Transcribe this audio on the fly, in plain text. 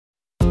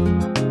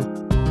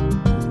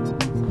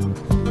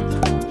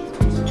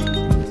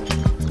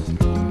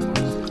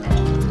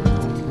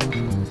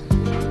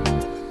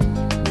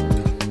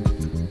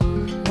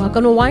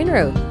Welcome to Wine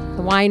Road,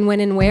 the wine, when,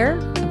 and where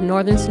of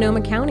Northern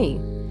Sonoma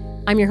County.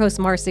 I'm your host,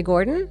 Marcy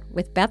Gordon,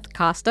 with Beth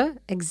Costa,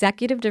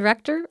 Executive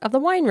Director of the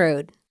Wine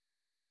Road.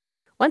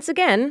 Once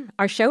again,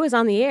 our show is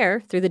on the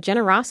air through the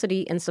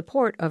generosity and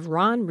support of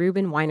Ron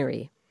Rubin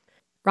Winery.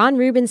 Ron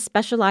Rubin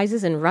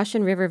specializes in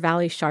Russian River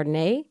Valley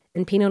Chardonnay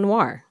and Pinot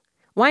Noir,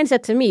 wines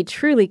that to me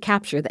truly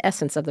capture the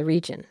essence of the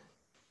region.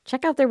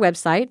 Check out their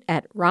website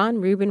at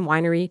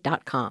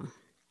ronrubinwinery.com.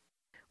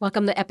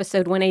 Welcome to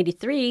episode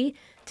 183.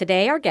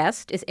 Today our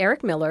guest is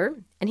Erik Miller,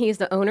 and he is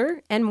the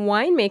owner and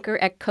winemaker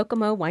at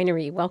Kokomo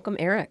Winery. Welcome,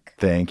 Erik.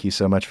 Thank you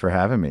so much for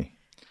having me.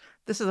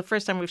 This is the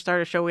first time we've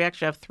started a show. We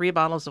actually have 3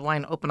 bottles of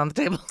wine open on the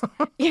table.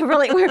 Yeah,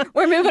 really,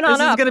 we're moving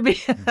on up. This is going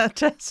to be a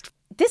test.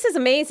 This is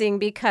amazing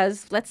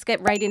because let's get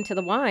right into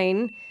the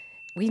wine.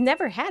 We've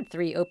never had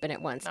 3 open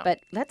at once, but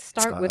let's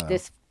start with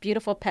this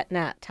beautiful Pet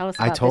Nat. Tell us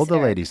about this, I told the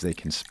Erik. ladies they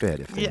can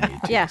spit if they need to.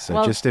 Yeah, So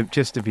well, just to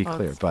be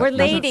clear. But we're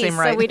ladies,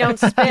 right. so we don't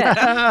spit.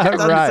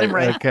 Right,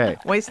 right. okay.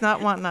 Waste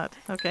not, want not.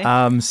 Okay.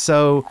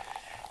 So,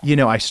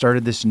 I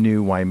started this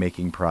new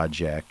winemaking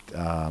project.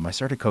 I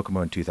started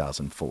Kokomo in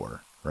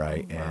 2004.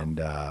 Right. Wow.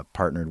 And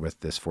partnered with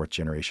this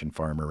 4th-generation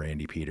farmer,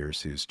 Randy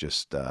Peters, who's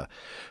just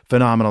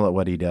phenomenal at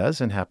what he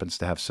does and happens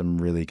to have some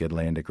really good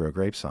land to grow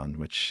grapes on,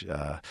 which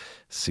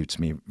suits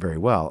me very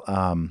well.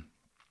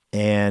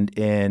 And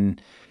in,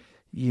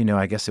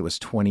 I guess it was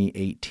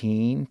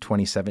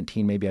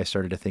 2017, maybe I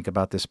started to think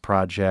about this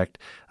project.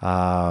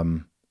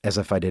 As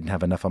if I didn't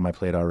have enough on my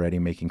plate already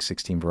making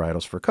 16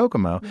 varietals for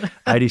Kokomo,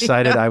 I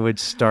decided I would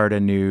start a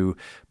new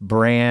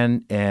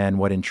brand. And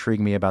what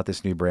intrigued me about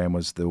this new brand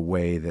was the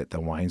way that the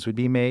wines would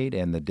be made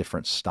and the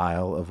different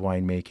style of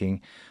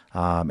winemaking.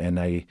 And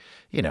I,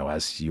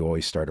 as you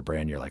always start a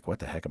brand, you're like, what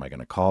the heck am I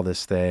going to call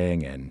this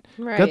thing? And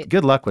Right.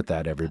 good luck with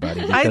that, everybody.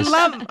 I because-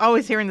 love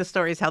always hearing the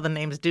stories how the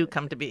names do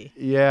come to be.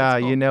 Yeah,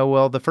 That's cool.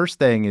 well, the first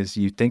thing is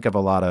you think of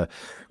a lot of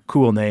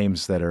cool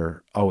names that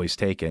are always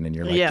taken, and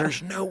you're like, Yeah.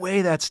 there's no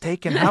way that's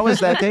taken. How is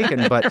that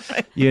taken? But,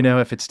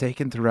 if it's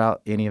taken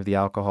throughout any of the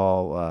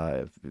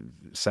alcohol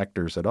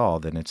sectors at all,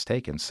 then it's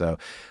taken. So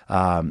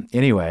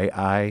anyway,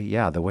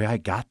 the way I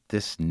got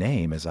this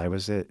name is I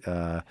was at,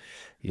 I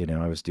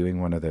was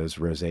doing one of those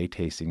rosé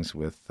tastings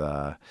with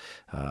a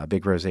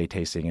big rosé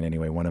tasting. And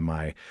anyway, one of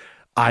my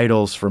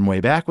idols from way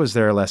back was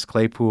there, Les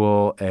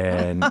Claypool,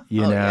 and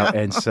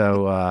and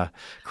so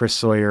Chris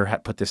Sawyer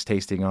had put this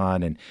tasting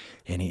on, and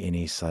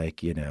he's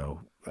like,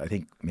 I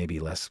think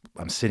maybe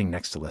I'm sitting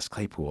next to Les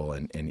Claypool,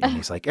 and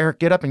he's like, Erik,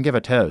 get up and give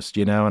a toast,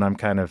 and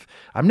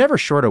I'm never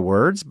short of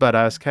words, but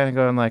I was kind of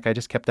going like, I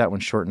just kept that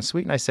one short and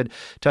sweet, and I said,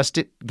 just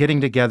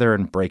getting together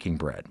and breaking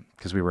bread,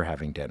 because we were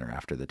having dinner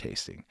after the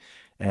tasting,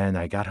 and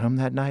I got home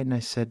that night and I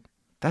said,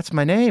 that's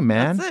my name,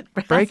 man. That's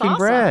it. Breaking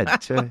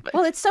That's bread.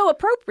 Well, it's so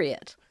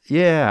appropriate.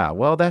 Yeah,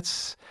 well,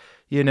 that's,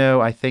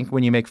 I think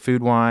when you make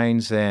food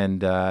wines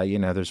and,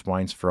 there's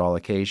wines for all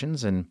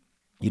occasions, and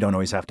you don't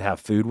always have to have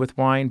food with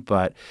wine,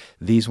 but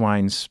these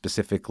wines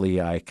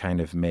specifically I kind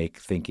of make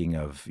thinking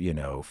of,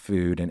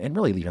 food and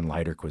really even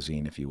lighter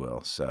cuisine, if you will.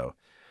 So,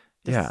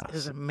 This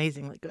is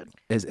amazingly good.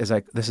 This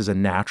is a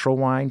natural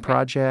wine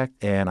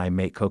project, and I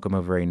make Kokomo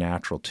very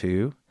natural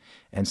too.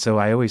 And so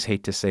I always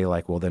hate to say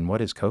like, well, then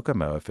what is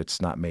Kokomo if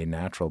it's not made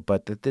natural?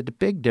 But the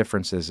big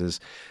difference is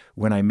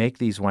when I make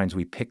these wines,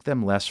 we pick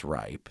them less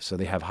ripe, so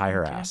they have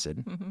higher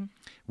acid. Mm-hmm.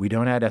 We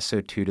don't add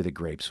SO2 to the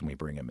grapes when we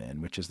bring them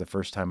in, which is the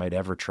first time I'd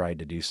ever tried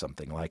to do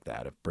something like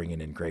that, of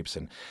bringing in grapes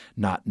and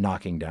not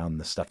knocking down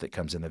the stuff that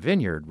comes in the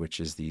vineyard, which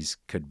is these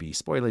could be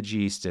spoilage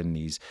yeast and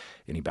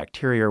any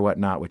bacteria or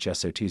whatnot, which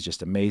SO2 is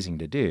just amazing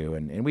to do.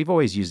 And we've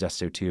always used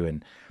SO2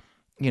 and,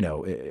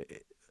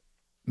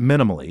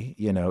 minimally,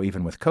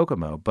 even with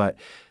Kokomo. But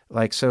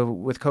so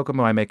with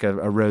Kokomo, I make a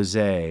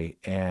rosé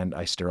and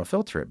I sterile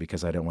filter it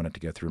because I don't want it to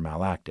go through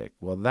malactic.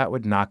 Well, that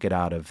would knock it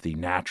out of the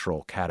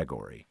natural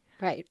category.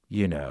 Right.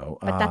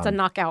 But That's a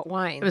knockout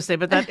wine. I was say,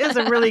 but that is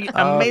a really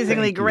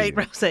amazingly thank great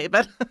you. rosé.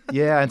 But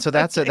yeah, and so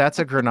that's a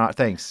Grenache.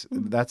 Thanks.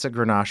 That's a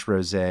Grenache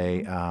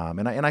rosé,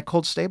 and I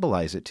cold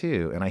stabilize it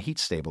too, and I heat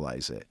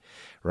stabilize it,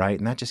 right?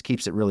 And that just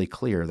keeps it really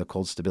clear. The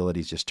cold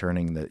stability is just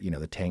turning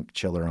the tank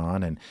chiller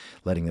on and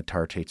letting the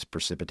tartrates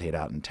precipitate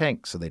out in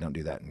tank, so they don't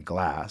do that in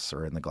glass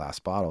or in the glass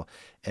bottle.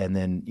 And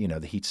then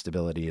the heat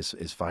stability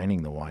is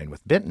fining the wine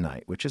with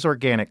bentonite, which is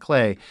organic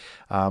clay.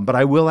 But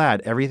I will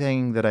add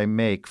everything that I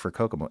make for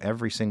Kokomo.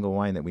 Every single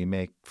wine that we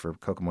make for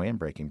Kokomo and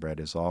Breaking Bread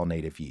is all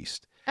native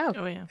yeast.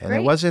 Oh, yeah. And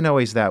it wasn't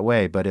always that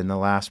way, but in the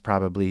last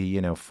probably,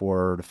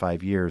 4 to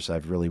 5 years,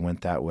 I've really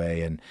went that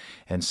way.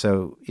 And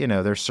so,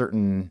 there's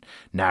certain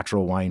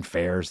natural wine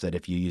fairs that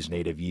if you use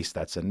native yeast,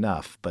 that's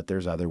enough. But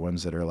there's other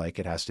ones that are like,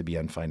 it has to be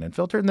unfined,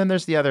 unfiltered. And then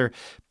there's the other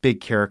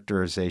big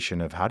characterization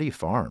of how do you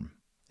farm?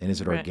 And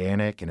is it Right.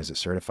 organic? And is it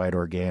certified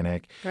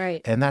organic?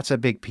 right. And that's a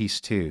big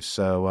piece too.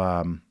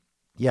 So,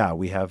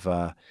 we have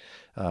a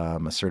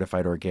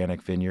certified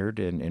organic vineyard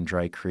in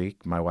Dry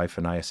Creek. My wife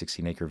and I, a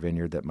 16-acre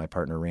vineyard that my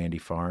partner Randy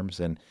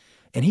farms. And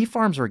And he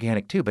farms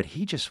organic too, but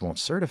he just won't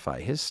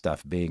certify his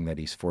stuff, being that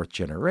he's fourth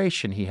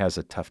generation. He has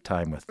a tough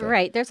time with that.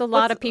 Right. There's a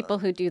lot of people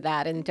who do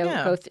that and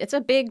don't go. It's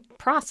a big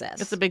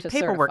process. It's a big to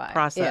paperwork certify.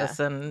 process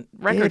and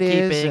record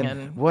keeping.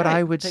 And what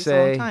I would takes a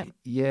long say, time.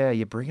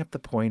 you bring up the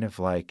point of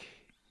like,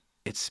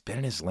 it's been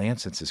in his land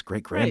since his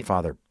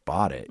great-grandfather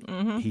bought it.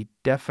 Mm-hmm. He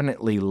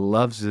definitely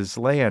loves his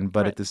land,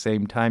 but at the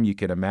same time, you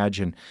can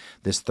imagine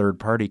this third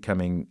party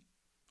coming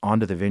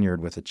onto the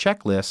vineyard with a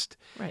checklist,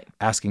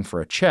 asking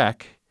for a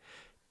check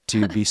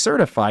to be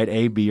certified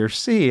A, B, or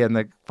C. And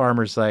the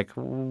farmer's like,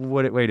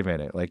 wait a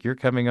minute, like you're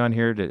coming on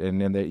here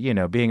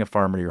and being a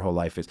farmer your whole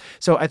life is.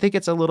 So I think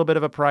it's a little bit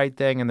of a pride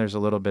thing and there's a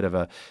little bit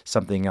of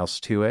something else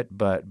to it.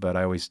 But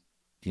I always,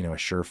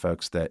 assure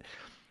folks that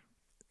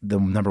the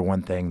number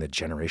one thing that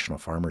generational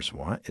farmers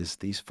want is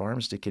these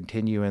farms to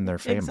continue in their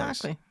families.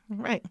 Exactly.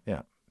 Right.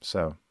 Yeah.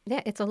 So.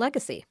 Yeah, it's a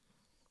legacy.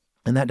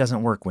 And that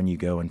doesn't work when you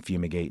go and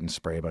fumigate and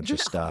spray a bunch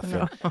of stuff.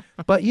 No.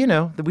 But,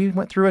 we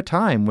went through a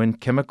time when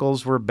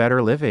chemicals were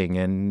better living.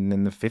 And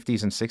in the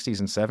 50s and 60s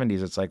and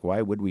 70s, it's like,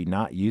 why would we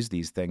not use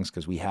these things?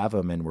 Because we have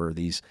them and we're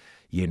these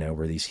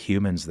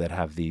humans that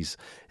have these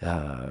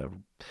death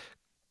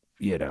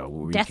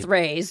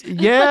rays.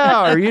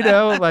 Yeah,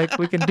 or like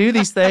we can do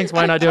these things.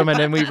 Why not do them? And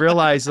then we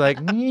realize, like,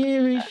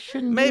 we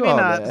shouldn't. Maybe do all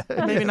not.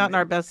 that. Maybe not in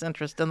our best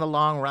interest in the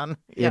long run.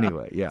 Yeah.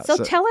 Anyway, yeah. So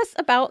tell us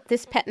about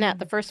this Pet Nat,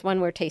 the first one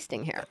we're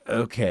tasting here.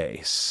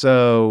 Okay,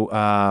 so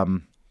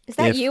is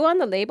that you on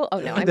the label? Oh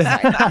no, I'm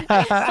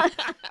sorry.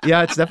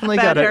 Yeah, it's definitely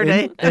got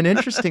an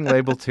interesting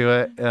label to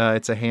it.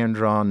 It's a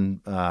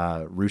hand-drawn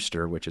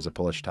rooster, which is a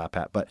Polish top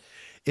hat, but.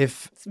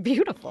 It's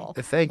beautiful.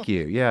 Thank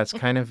you. Yeah, it's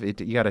kind of,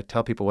 you got to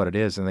tell people what it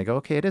is, and they go,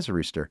 okay, it is a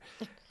rooster.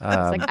 It's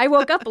like, I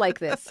woke up like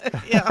this.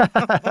 Yeah.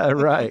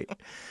 Right.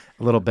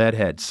 A little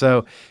bedhead.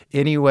 So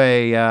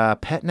anyway,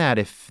 Pet Nat,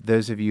 if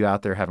those of you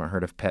out there haven't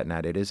heard of Pet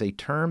Nat, it is a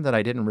term that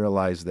I didn't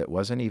realize that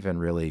wasn't even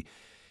really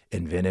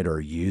invented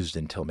or used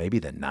until maybe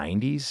the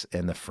 90s,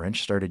 and the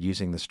French started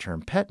using this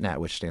term Pet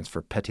Nat, which stands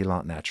for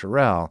Pétillant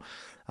Naturel.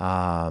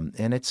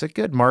 And it's a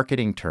good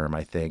marketing term,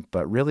 I think,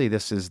 but really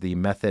this is the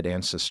method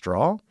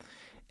ancestral.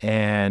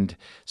 And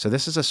so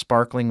this is a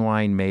sparkling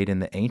wine made in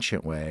the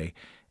ancient way.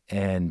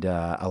 And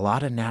a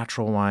lot of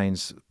natural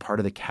wines,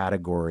 part of the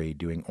category,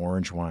 doing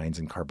orange wines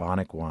and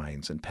carbonic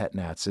wines and Pet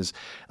Nats, is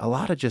a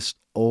lot of just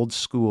old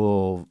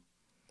school,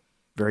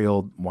 very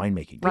old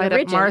winemaking. Right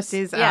up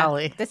Marcy's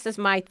alley. This is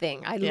my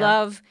thing. I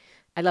love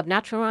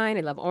natural wine.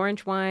 I love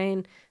orange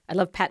wine. I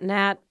love Pet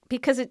Nat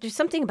because there's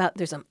something about,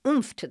 there's an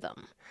oomph to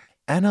them.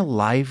 And a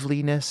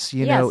liveliness,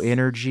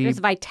 energy. There's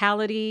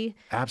vitality.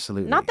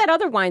 Absolutely. Not that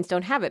other wines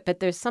don't have it,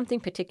 but there's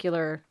something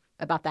particular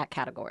about that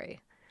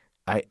category.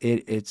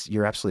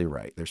 You're absolutely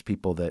right. There's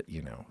people that,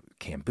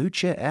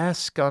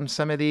 kombucha-esque on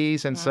some of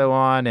these and so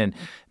on. And,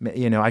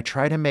 I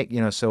try to make,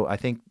 so I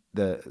think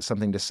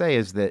something to say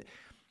is that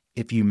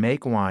if you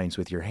make wines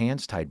with your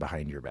hands tied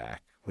behind your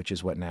back, which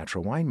is what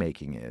natural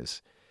winemaking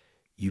is,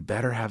 you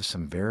better have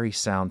some very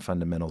sound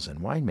fundamentals in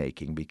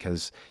winemaking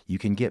because you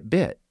can get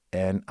bit.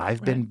 And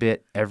I've been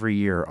bit every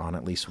year on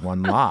at least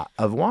one lot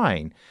of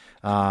wine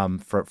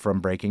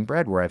from breaking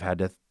bread where I've had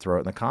to throw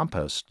it in the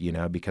compost,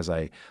 because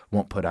I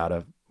won't put out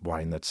a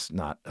wine that's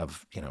not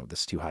of,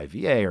 that's too high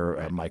VA or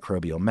a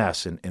microbial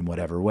mess in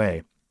whatever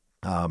way.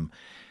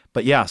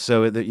 But yeah,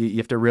 so you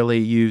have to really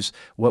use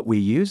what we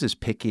use is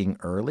picking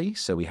early.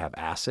 So we have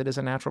acid as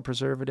a natural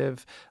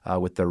preservative.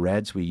 With the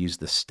reds, we use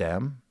the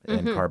stem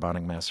in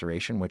carbonic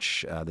maceration,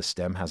 which the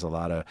stem has a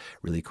lot of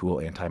really cool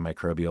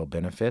antimicrobial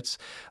benefits.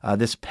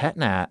 This Pet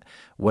Nat,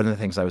 one of the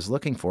things I was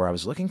looking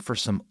for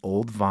some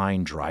old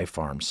vine dry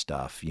farm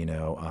stuff.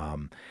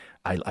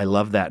 I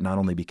love that not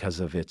only because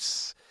of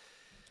its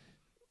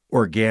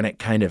organic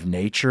kind of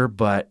nature,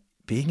 but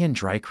being in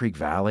Dry Creek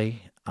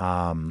Valley,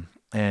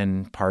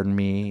 and pardon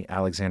me,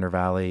 Alexander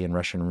Valley and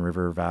Russian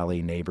River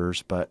Valley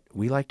neighbors, but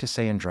we like to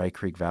say in Dry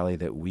Creek Valley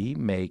that we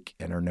make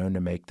and are known to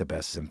make the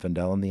best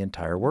Zinfandel in the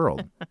entire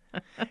world.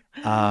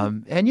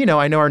 And,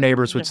 I know our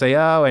neighbors would say,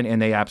 oh,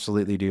 and they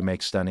absolutely do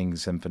make stunning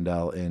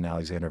Zinfandel in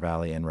Alexander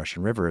Valley and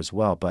Russian River as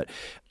well. But,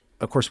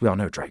 of course, we all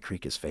know Dry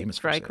Creek is famous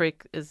for Dry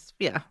Creek is,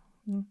 yeah.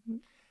 Mm-hmm.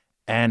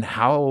 And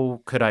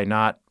how could I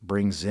not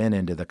bring Zin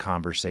into the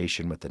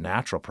conversation with the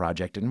Natural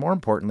Project? And more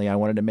importantly, I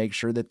wanted to make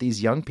sure that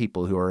these young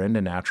people who are into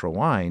natural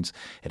wines,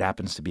 it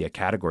happens to be a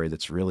category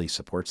that's really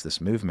supports this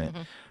movement,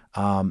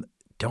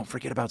 don't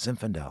forget about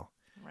Zinfandel.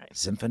 Right.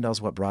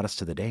 Zinfandel's what brought us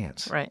to the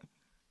dance. Right.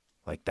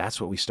 Like that's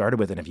what we started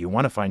with. And if you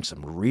want to find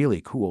some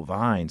really cool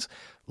vines,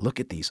 look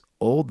at these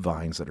old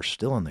vines that are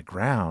still in the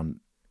ground,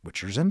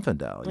 which are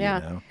Zinfandel.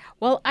 Yeah.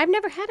 Well, I've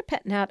never had a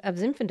Pet Nat of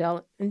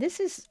Zinfandel, and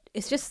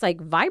it's just like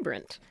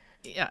vibrant.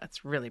 Yeah,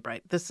 it's really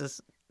bright. This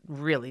is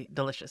really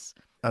delicious.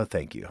 Oh,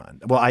 thank you,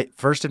 hon. Well,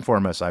 first and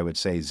foremost, I would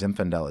say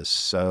Zinfandel is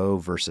so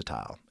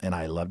versatile, and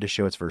I love to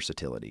show its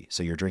versatility.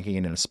 So you're drinking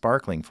it in a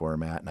sparkling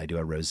format, and I do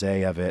a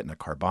rosé of it and a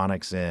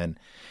carbonic Zin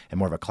and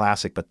more of a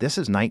classic. But this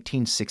is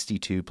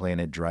 1962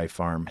 planted dry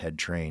farm head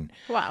train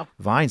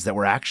vines that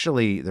were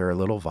actually, they're a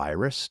little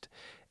virused.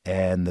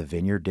 and the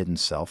vineyard didn't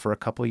sell for a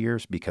couple of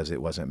years because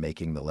it wasn't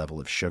making the level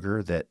of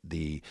sugar that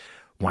the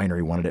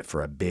winery wanted it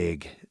for a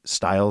big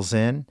styles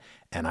in.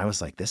 And I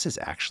was like, this is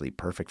actually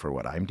perfect for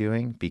what I'm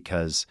doing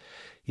because,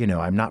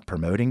 I'm not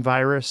promoting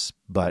virus,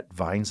 but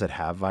vines that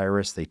have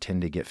virus, they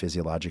tend to get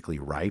physiologically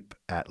ripe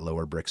at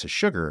lower Brix of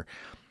sugar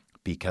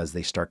because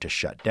they start to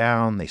shut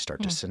down, they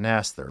start to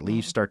senesce, their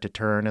leaves start to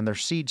turn, and their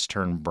seeds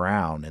turn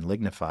brown and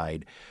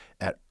lignified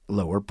at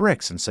lower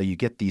Brix. And so you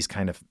get these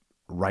kind of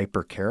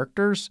riper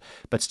characters,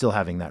 but still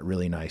having that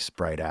really nice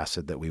bright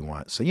acid that we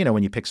want. So,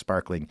 when you pick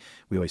sparkling,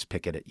 we always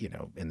pick it at,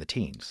 in the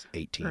teens,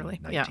 18, Early,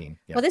 19.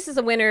 Yeah. Well, this is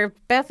a winner.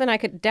 Beth and I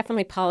could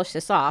definitely polish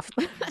this off.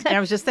 I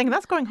was just thinking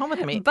that's going home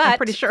with me. But I'm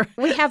pretty sure.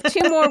 we have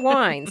 2 more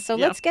wines. So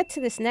Yeah. let's get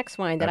to this next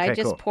wine that I Okay,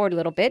 just cool. poured a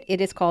little bit.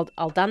 It is called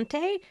Al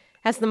Dente.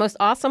 Has the most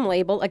awesome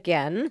label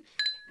again.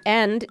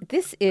 And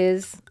this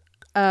is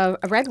a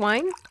red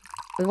wine.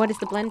 What is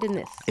the blend in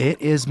this? It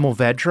is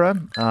Mourvedre,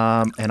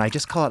 and I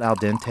just call it al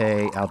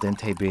dente. Al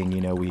dente being,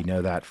 we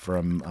know that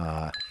from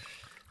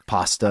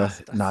pasta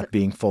not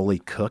being fully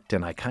cooked.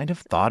 And I kind of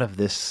thought of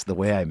this, the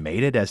way I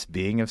made it, as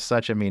being of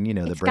such. I mean, the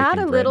It's breaking got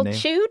a bread little name.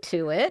 chew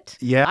to it.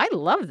 Yeah. I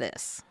love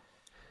this.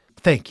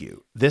 Thank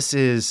you. This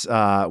is,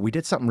 we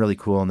did something really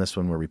cool in this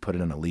one where we put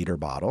it in a liter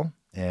bottle.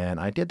 And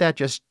I did that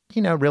just,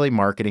 really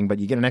marketing, but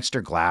you get an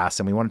extra glass.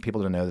 And we wanted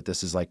people to know that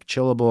this is like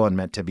chillable and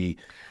meant to be,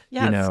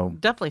 Yeah, it's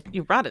definitely.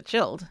 You brought it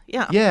chilled.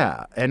 Yeah.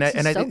 Yeah, and I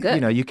so think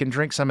good. you can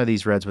drink some of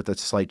these reds with a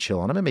slight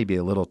chill on them. It may be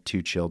a little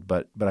too chilled,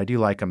 but I do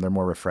like them. They're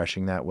more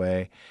refreshing that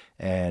way,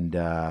 and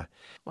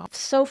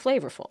So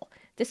flavorful.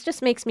 This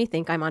just makes me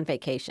think I'm on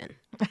vacation.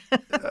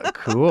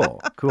 cool.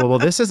 Well,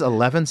 this is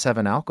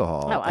 11.7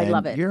 alcohol. Oh, I and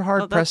love it. You're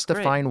hard Oh, that's pressed to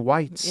great. find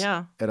whites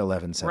Yeah. at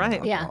 11.7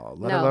 Right. Yeah. alcohol,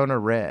 let No. alone a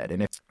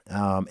red.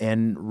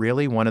 And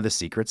really one of the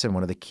secrets and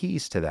one of the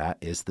keys to that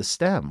is the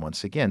stem.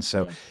 Once again,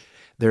 so.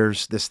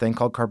 There's this thing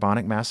called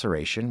carbonic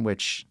maceration,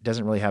 which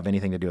doesn't really have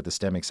anything to do with the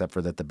stem except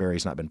for that the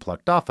berry's not been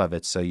plucked off of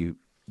it. So you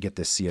get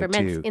this CO2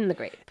 Ferments in the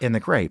grape. in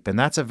the grape. And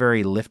that's a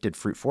very lifted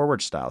fruit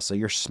forward style. So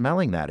you're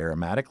smelling that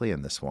aromatically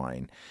in this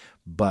wine.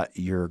 But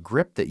your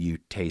grip that you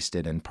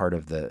tasted and part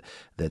of the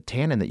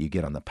tannin that you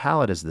get on the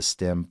palate is the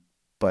stem.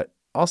 But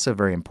also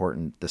very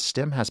important, the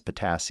stem has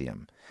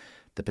potassium.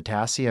 The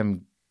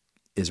potassium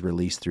is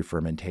released through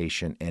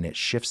fermentation and it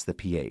shifts the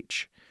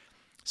pH.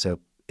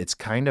 So it's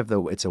kind of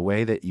it's a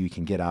way that you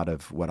can get out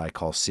of what I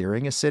call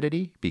searing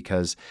acidity,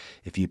 because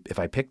if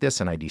I picked this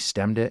and I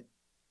destemmed it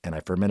and I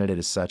fermented it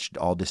as such,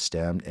 all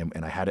destemmed,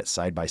 and I had it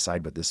side by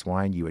side with this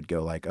wine, you would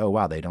go like, oh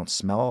wow, they don't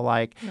smell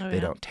alike, they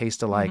don't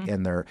taste alike,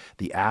 and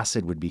the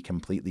acid would be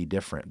completely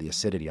different, the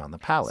acidity on the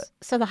palate.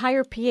 So the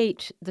higher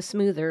pH, the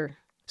smoother.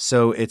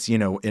 So it's,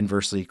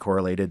 inversely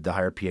correlated, the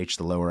higher pH,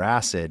 the lower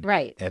acid.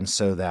 Right. And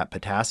so that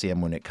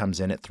potassium, when it comes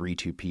in at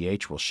 3.2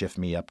 pH, will shift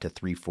me up to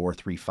 3.4,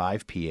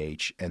 3.5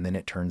 pH. And then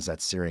it turns that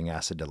searing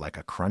acid to like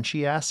a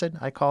crunchy acid,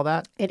 I call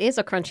that. It is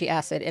a crunchy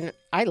acid, and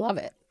I love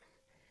it.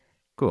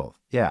 Cool.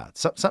 Yeah.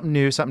 Something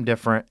new, something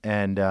different,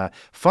 and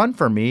fun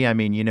for me. I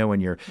mean,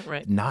 when you're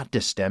Right. not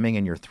destemming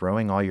and you're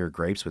throwing all your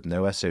grapes with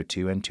no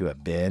SO2 into a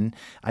bin,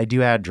 I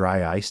do add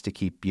dry ice to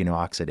keep,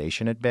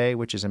 oxidation at bay,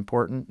 which is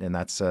important. And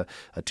that's a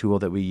tool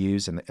that we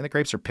use. And the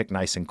grapes are picked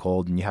nice and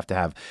cold, and you have to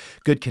have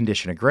good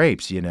condition of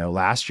grapes.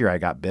 Last year I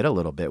got bit a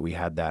little bit. We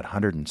had that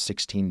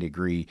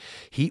 116-degree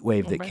heat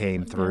wave that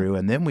came through,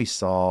 and then we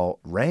saw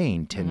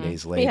rain 10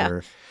 days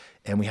later.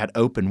 And we had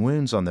open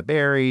wounds on the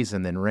berries,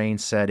 and then rain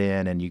set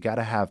in, and you got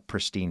to have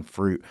pristine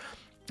fruit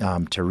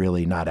to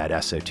really not add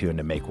SO2 and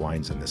to make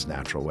wines in this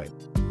natural way.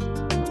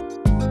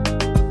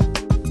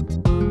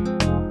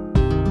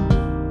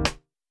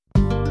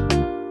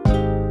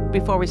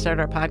 Before we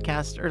started our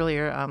podcast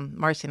earlier,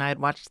 Marcy and I had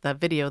watched the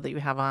video that you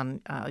have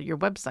on your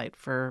website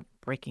for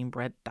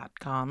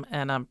breakingbread.com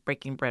and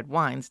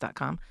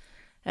breakingbreadwines.com.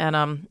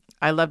 And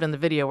I loved in the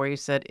video where you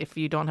said if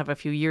you don't have a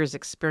few years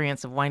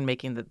experience of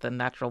winemaking, that the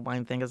natural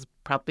wine thing is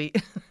probably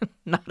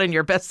not in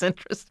your best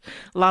interest.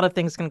 A lot of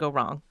things can go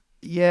wrong.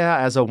 Yeah,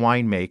 as a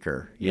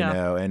winemaker,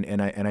 Yeah.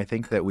 and I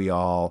think that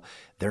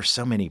there's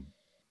so many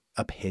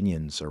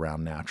opinions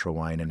around natural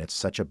wine, and it's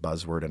such a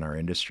buzzword in our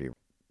industry.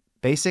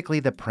 Basically,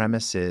 the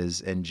premise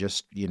is, and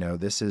just,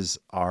 this is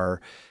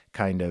our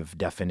kind of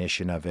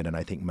definition of it, and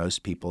I think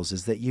most people's,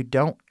 is that you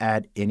don't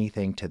add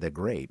anything to the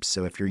grapes.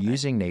 So if you're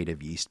using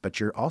native yeast, but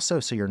you're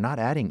not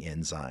adding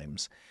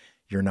enzymes,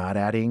 you're not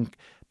adding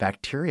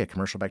bacteria,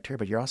 commercial bacteria,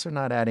 but you're also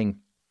not adding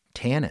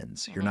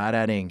tannins, you're not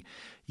adding,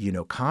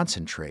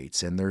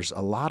 concentrates. And there's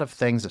a lot of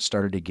things that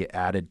started to get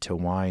added to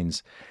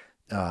wines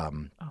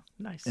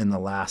Nice. in the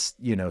last,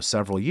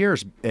 several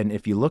years. And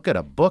if you look at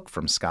a book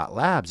from Scott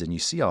Labs and you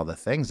see all the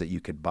things that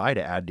you could buy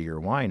to add to your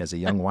wine as a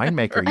young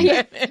winemaker,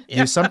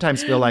 you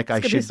sometimes feel like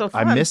gonna be so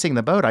I'm fun. missing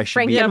the boat. I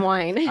should be Franken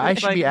wine. I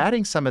should be Like-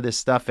 adding some of this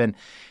stuff.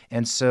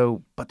 And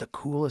so, but the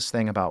coolest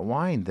thing about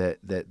wine that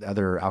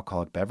other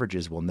alcoholic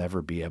beverages will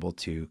never be able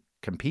to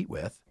compete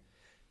with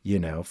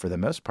for the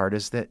most part,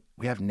 is that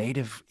we have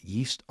native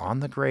yeast on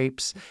the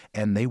grapes,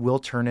 and they will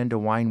turn into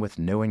wine with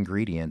no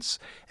ingredients.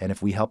 And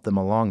if we help them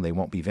along, they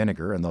won't be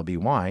vinegar and they'll be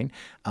wine,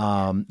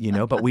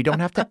 but we don't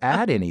have to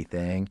add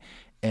anything.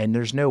 And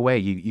there's no way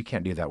you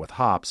can't do that with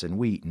hops and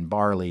wheat and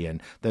barley,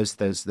 and those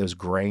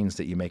grains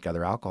that you make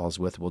other alcohols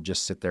with will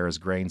just sit there as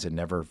grains and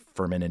never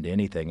ferment into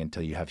anything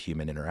until you have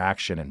human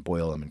interaction and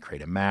boil them and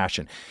create a mash.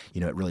 And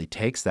it really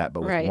takes that.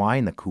 But with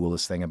wine, the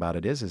coolest thing about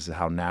it is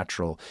how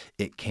natural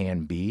it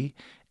can be.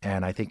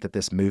 And I think that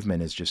this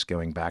movement is just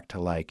going back to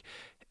like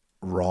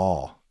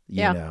raw,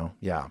 you know.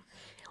 Yeah.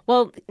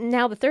 Well,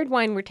 now the third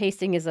wine we're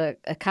tasting is a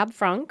Cab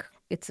Franc.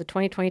 It's a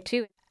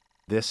 2022.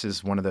 This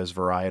is one of those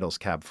varietals,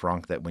 Cab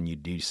Franc, that when you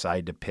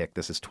decide to pick,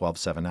 this is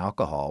 12.7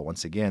 alcohol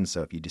once again.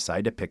 So if you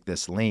decide to pick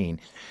this lean,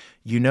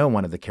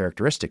 one of the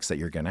characteristics that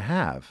you're going to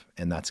have,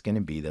 and that's going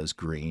to be those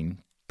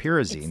green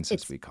pyrazines,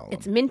 as we call them.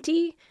 It's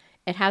minty.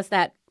 It has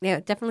that,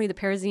 definitely the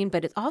pyrazine,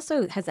 but it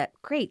also has that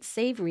great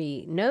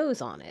savory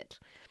nose on it.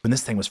 When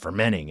this thing was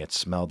fermenting, it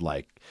smelled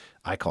like,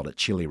 I called it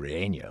chili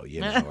relleno,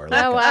 or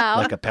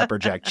like a pepper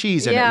jack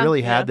cheese. And it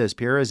really had those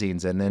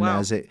pyrazines. And then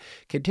as it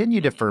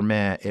continued to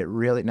ferment, it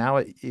really, now,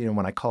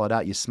 when I call it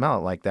out, you smell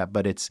it like that.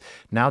 But it's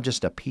now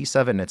just a piece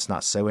of it, and it's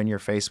not so in your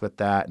face with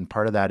that. And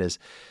part of that is,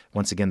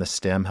 once again, the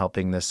stem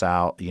helping this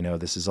out.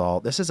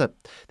 This is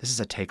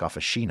a takeoff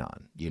of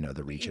Chinon,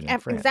 the region in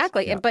France.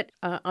 Exactly. Yeah. But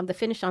the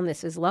finish on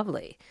this is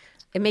lovely.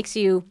 It makes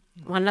you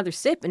want another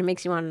sip, and it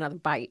makes you want another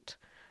bite.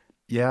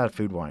 Yeah,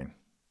 food wine.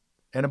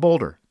 And a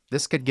bolder.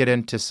 This could get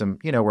into some,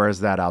 whereas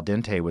that al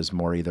dente was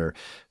more either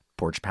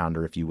porch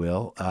pounder, if you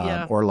will,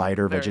 or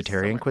lighter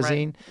vegetarian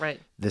cuisine. Right.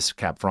 This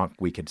Cab Franc,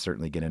 we could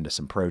certainly get into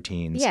some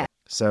proteins. Yeah.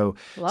 So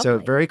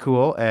very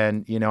cool.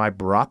 And, I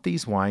brought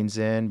these wines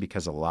in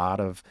because a lot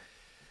of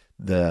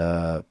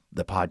the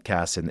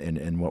podcast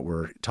and what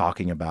we're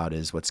talking about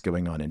is what's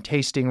going on in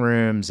tasting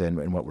rooms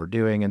and what we're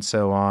doing and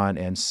so on.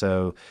 And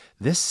so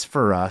this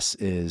for us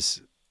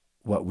is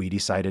what we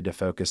decided to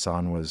focus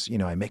on was,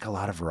 I make a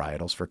lot of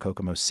varietals for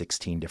Kokomo,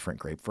 16 different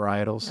grape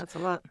varietals. That's a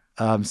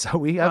lot. So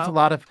we have a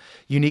lot of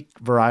unique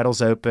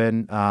varietals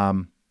open,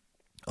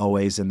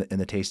 always in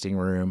the tasting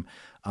room.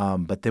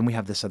 But then we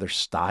have this other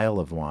style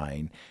of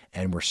wine,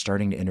 and we're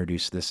starting to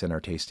introduce this in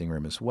our tasting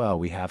room as well.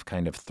 We have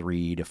kind of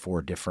 3 to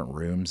 4 different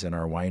rooms in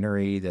our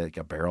winery, like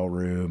a barrel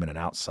room and an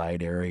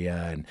outside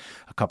area and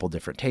a couple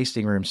different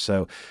tasting rooms.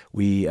 So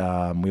we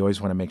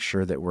always want to make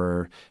sure that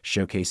we're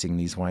showcasing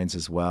these wines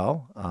as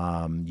well.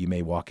 You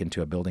may walk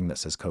into a building that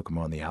says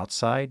Kokomo on the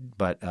outside,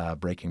 but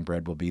Breaking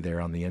Bread will be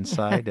there on the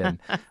inside. And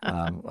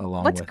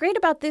What's great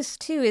about this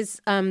too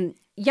is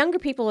younger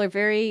people are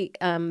very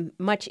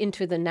much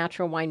into the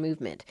natural wine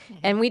movement. Mm-hmm.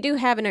 And we do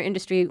have in our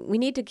industry, we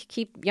need to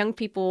keep young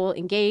people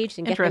engaged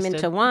and get them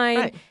into wine.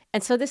 Right.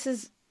 And so this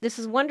is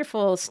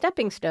wonderful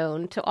stepping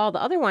stone to all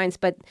the other wines.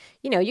 But,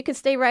 you can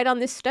stay right on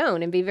this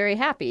stone and be very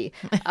happy.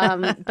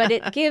 But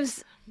it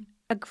gives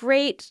a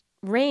great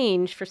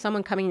range for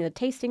someone coming in the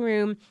tasting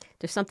room.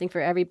 There's something for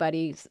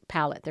everybody's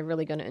palate they're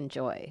really going to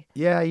enjoy.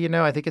 Yeah,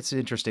 I think it's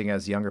interesting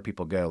as younger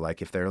people go,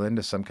 like if they're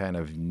into some kind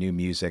of new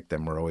music,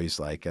 then we're always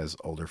like, as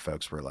older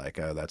folks, we're like,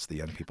 oh, that's the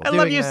young people doing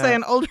that. I love you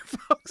saying older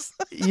folks.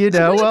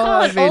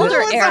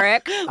 Older,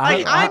 Erik.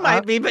 I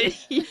might be, but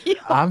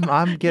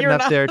I'm getting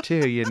up there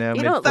too, You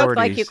mid-40s. don't look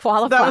like you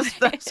qualify.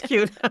 That's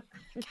cute.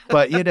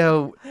 But,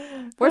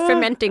 we're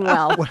fermenting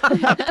well.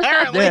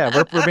 Apparently.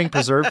 Yeah, we're being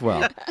preserved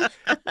well.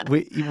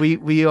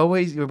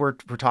 We're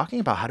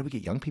talking about how do we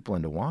get young people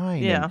into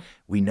wine. Yeah. And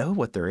we know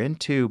what they're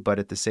into, but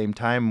at the same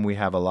time, we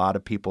have a lot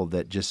of people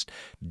that just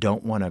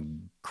don't want to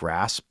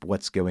grasp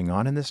what's going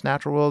on in this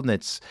natural world. And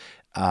it's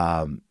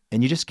and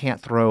you just can't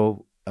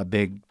throw a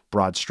big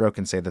broad stroke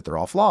and say that they're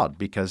all flawed,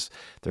 because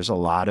there's a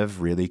lot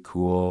of really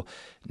cool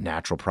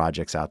natural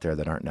projects out there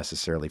that aren't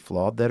necessarily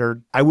flawed that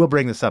are. I will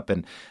bring this up,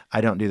 and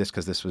I don't do this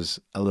because this was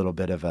a little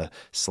bit of a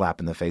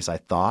slap in the face, I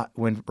thought,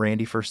 when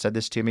Randy first said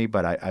this to me,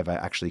 but I've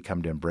actually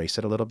come to embrace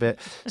it a little bit.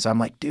 So I'm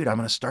like, dude, I'm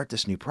going to start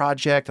this new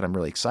project and I'm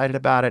really excited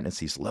about it. And it's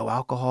these low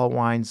alcohol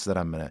wines that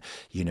I'm going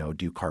to,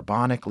 do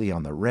carbonically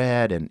on the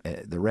red and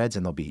the reds,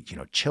 and they'll be,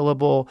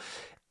 chillable.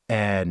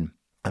 And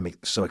I'm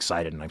so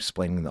excited, and I'm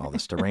explaining all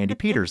this to Randy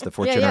Peters, the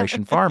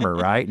fourth-generation farmer,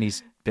 right? And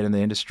he's been in the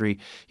industry,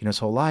 his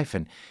whole life.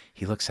 And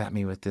he looks at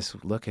me with this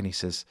look, and he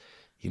says,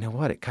 you know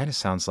what? It kind of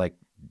sounds like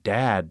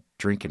Dad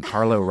drinking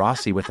Carlo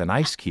Rossi with an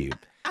ice cube.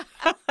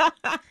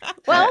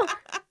 Well,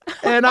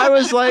 and I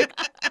was like,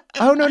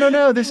 oh,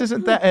 no, this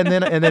isn't that. And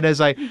then as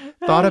I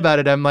thought about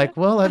it, I'm like,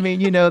 well, I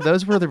mean,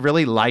 those were the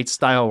really light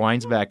style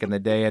wines back in the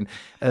day, and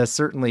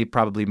certainly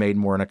probably made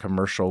more in a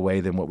commercial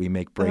way than what we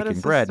make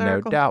Breaking Bread,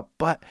 no doubt.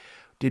 But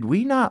did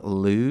we not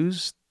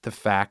lose the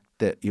fact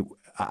that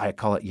I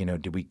call it,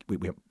 did we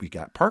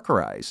got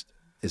Parkerized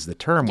is the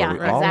term, where we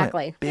all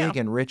went big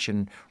and rich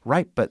and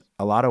ripe, but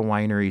a lot of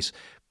wineries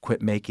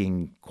quit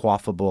making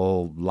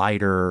quaffable,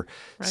 lighter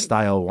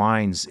style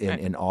wines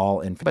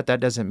but that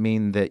doesn't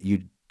mean that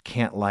you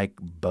can't like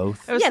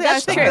both. Yeah,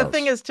 that's I true. think the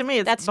thing is, to me,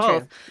 it's That's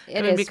both. true.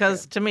 It is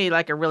because true. to me,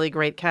 like a really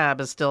great cab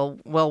is still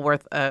well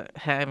worth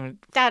having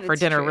That for is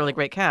dinner. true. A really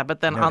great cab. But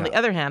then No on the doubt.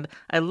 other hand,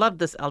 I love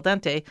this al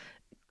dente,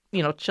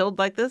 chilled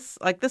like this.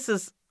 Like this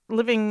is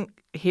living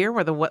here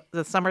where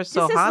the summer's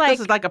so This is hot. like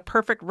this is like a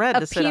perfect red A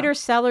to sit Peter on.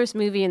 Sellers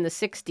movie in the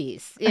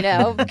 60s,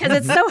 because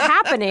it's so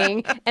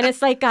happening and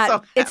it's like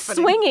it's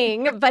happening.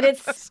 swinging, but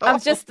it's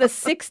of just the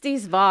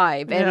 60s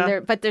vibe.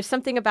 And but there's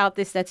something about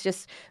this that's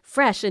just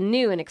fresh and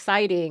new and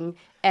exciting.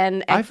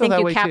 And I feel think that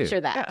you way, too.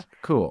 capture that. Yeah.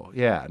 Cool.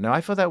 Yeah. No,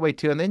 I feel that way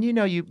too. And then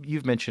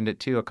you've mentioned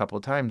it too a couple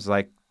of times,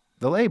 like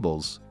the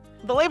labels.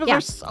 The labels Yeah.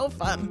 are so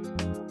fun.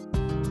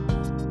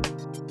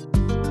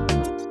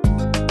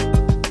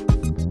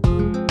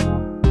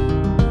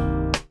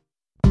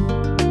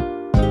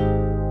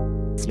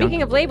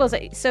 Speaking of labels,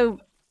 so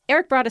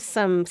Eric brought us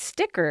some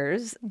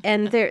stickers,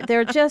 and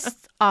they're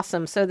just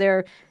awesome. So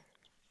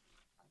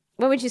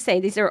what would you say?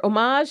 These are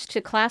homage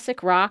to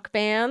classic rock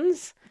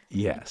bands.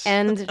 Yes.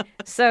 And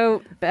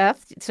so,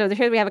 Beth,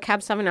 here we have a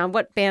Cab 7 on.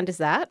 What band is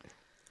that?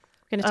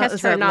 We're going to test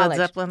Is her that Led knowledge.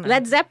 Zeppelin?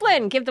 Led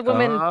Zeppelin. Give the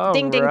woman All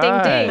ding, ding,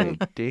 ding, ding.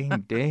 right.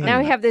 Ding, ding. Now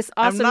we have this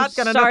awesome not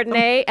gonna know.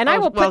 Chardonnay, and I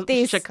will put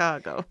these.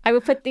 Chicago. I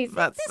will put these.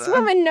 That's, This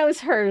woman knows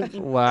her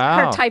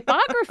Wow.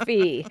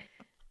 typography.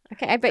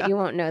 Okay, I bet you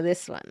won't know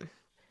this one.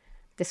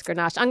 This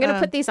Grenache. I'm going to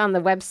put these on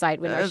the website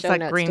with our It's show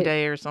like notes. Green too.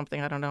 Day or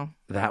something. I don't know.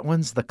 That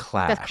one's the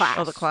Clash. The Clash.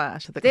 Oh, the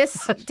Clash.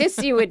 This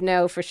you would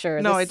know for sure.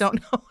 No, This- I don't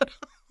know.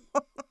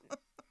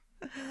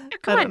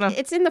 Come I on, don't know.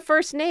 it's in the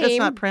first name. It's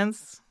not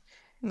Prince.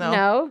 No.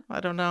 No,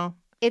 I don't know.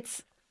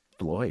 it's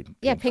Floyd.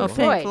 Yeah, Pink Oh,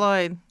 Floyd. Pink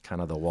Floyd.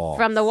 Kind of the Wall.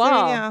 from the See,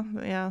 Wall.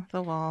 yeah,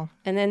 the Wall.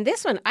 And then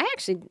this one, I'm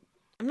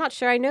not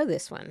sure I know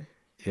this one.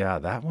 Yeah,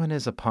 that one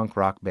is a punk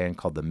rock band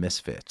called the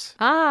Misfits,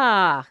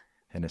 Ah,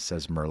 and it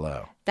says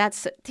Merlot.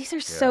 these are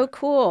so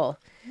cool.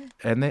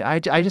 And I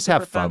just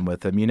have fun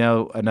with them.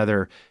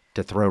 Another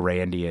to throw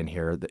Randy in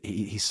here.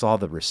 He saw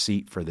the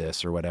receipt for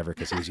this or whatever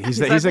because he's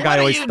the like, guy "What are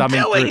always you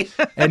thumbing doing?"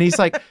 through. And he's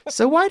like,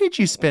 "So why did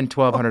you spend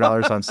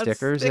 $1,200 on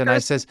stickers?" And I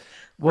says,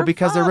 "Well,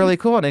 because they're really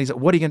cool." And he's like,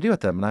 "What are you gonna do with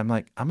them?" And I'm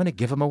like, "I'm gonna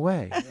give them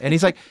away." And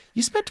he's like,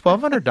 "You spent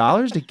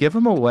 $1,200 to give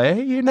them away?"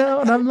 And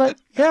I'm like,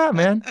 "Yeah,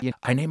 man."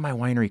 I named my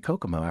winery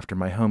Kokomo after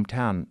my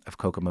hometown of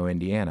Kokomo,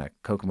 Indiana.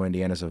 Kokomo,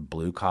 Indiana is a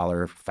blue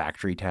collar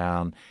factory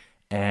town,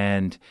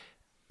 and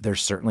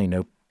there's certainly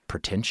no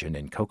pretension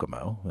in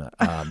Kokomo.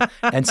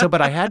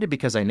 But I had to,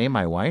 because I named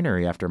my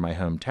winery after my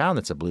hometown,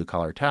 that's a blue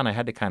collar town, I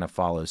had to kind of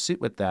follow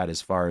suit with that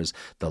as far as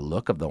the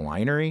look of the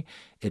winery.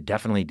 It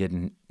definitely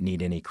didn't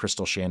need any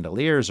crystal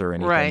chandeliers or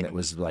anything that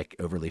was like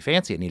overly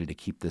fancy. It needed to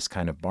keep this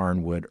kind of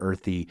barnwood,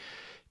 earthy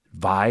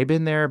vibe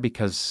in there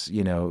because,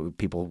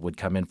 people would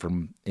come in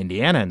from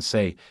Indiana and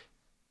say,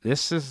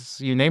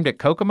 you named it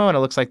Kokomo and it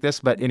looks like this.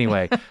 But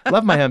anyway,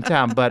 love my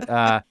hometown.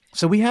 But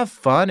so we have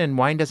fun, and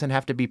wine doesn't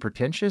have to be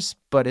pretentious.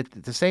 But at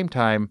the same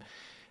time,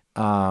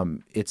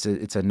 it's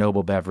a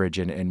noble beverage,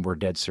 and we're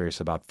dead serious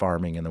about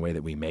farming and the way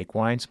that we make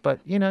wines. But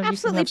you can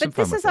Absolutely, have some but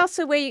fun this with is it.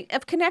 also a way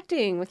of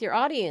connecting with your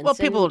audience. Well,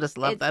 people and will just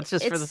love that. It's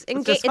just it's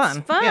just fun.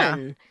 It's fun.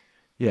 Yeah.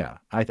 Yeah,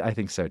 I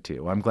think so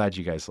too. I'm glad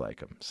you guys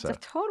like them. So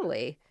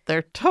Totally.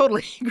 They're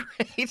totally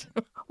great.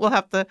 We'll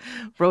have to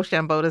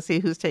Rochambeau to see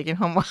who's taking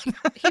home one.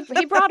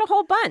 He brought a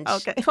whole bunch.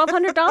 Okay.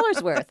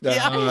 $1,200 worth.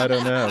 I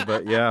don't know,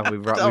 but yeah, we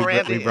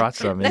brought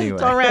some anyway.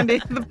 Tell Randy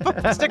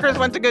the stickers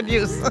went to good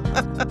use.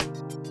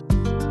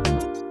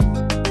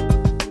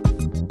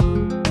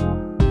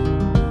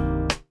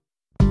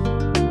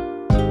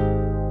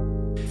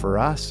 For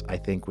us, I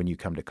think when you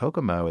come to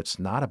Kokomo, it's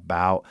not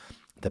about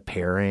the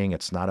pairing.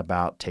 It's not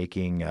about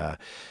taking a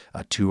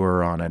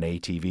tour on an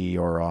ATV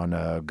or on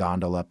a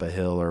gondola up a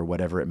hill or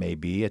whatever it may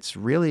be. It's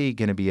really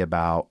going to be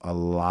about a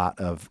lot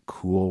of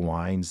cool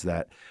wines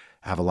that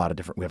have we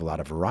have a lot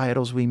of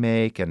varietals we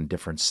make and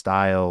different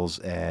styles,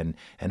 and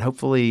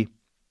hopefully,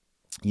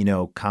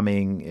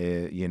 coming,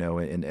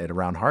 at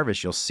around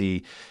harvest, you'll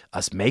see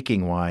us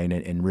making wine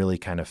and really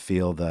kind of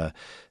feel the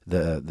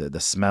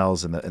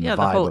smells and the vibe.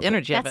 The whole of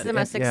energy of That's it. the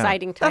most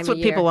exciting time That's what of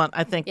year. people want,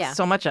 I think, Yeah.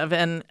 so much of.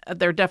 And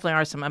there definitely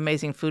are some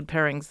amazing food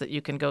pairings that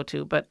you can go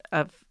to. But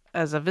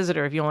as a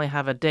visitor, if you only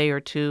have a day or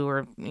two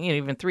or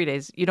even 3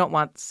 days, you don't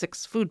want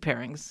 6 food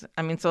pairings.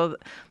 I mean, so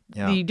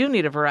you do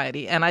need a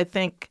variety. And I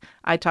think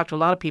I talked to a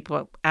lot of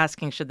people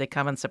asking, should they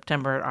come in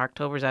September or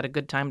October? Is that a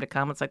good time to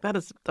come? It's like, that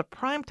is the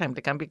prime time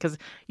to come because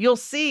you'll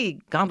see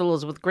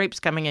gondolas with grapes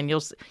coming in.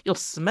 You'll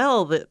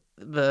smell the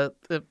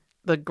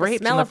grapes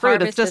smell and the of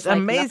fruit. It's harvest just is like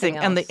amazing. nothing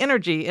And the else.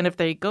 energy. And if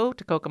they go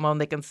to Kokomo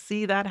and they can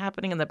see that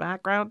happening in the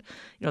background,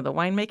 the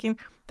winemaking,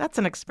 that's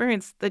an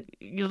experience that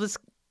you'll just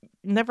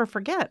never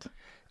forget.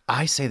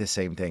 I say the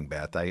same thing,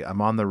 Beth.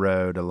 I'm on the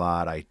road a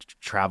lot. I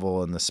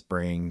travel in the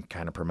spring,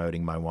 kind of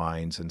promoting my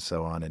wines and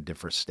so on in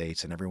different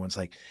states. And everyone's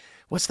like,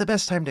 what's the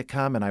best time to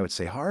come? And I would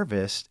say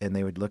harvest. And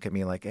they would look at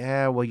me like,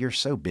 well, you're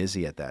so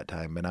busy at that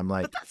time. And I'm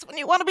like, But that's when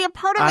you want to be a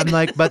part of it. I'm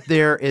like, but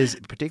there is,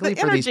 particularly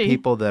The for these energy.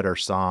 people that are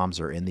somms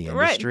or in the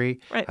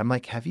industry, right. I'm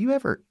like, have you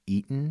ever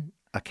eaten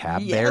a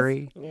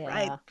cabberry.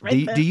 Right.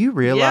 Do you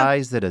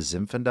realize that a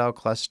Zinfandel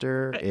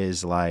cluster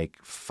is like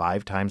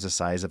 5 times the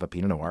size of a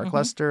Pinot Noir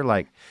cluster?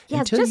 Like,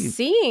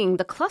 seeing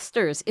the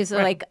clusters is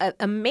like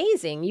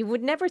amazing. You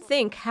would never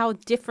think how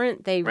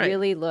different they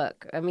really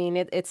look. I mean,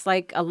 it's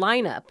like a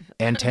lineup.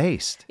 And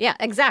taste. Yeah,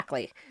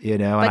 exactly.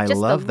 And I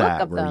love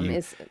that where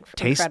you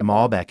taste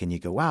Malbec and you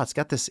go, wow, it's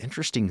got this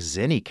interesting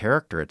zinny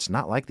character. It's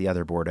not like the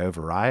other Bordeaux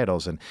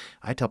varietals. And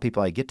I tell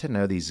people I get to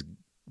know these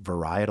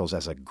varietals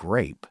as a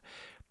grape.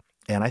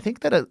 And I think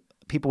that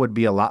people would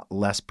be a lot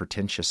less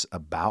pretentious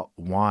about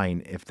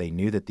wine if they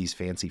knew that these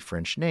fancy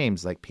French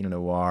names like Pinot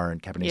Noir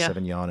and Cabernet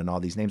Sauvignon and all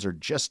these names are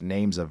just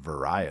names of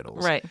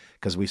varietals. Right.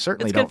 Because we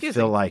certainly don't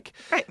feel like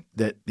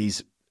that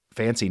these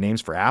fancy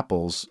names for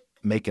apples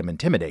make them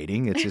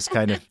intimidating. It's just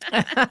kind of,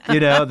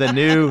 the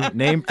new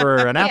name for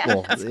an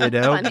apple,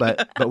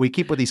 but we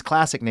keep with these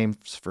classic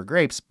names for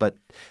grapes, but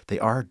they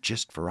are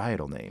just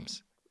varietal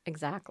names.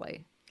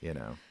 Exactly.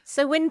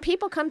 So when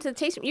people come to the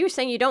tasting, you were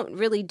saying you don't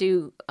really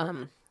do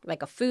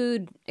like a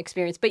food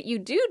experience, but you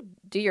do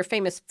your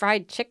famous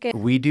fried chicken.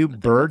 We do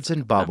birds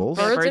and bubbles.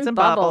 Birds and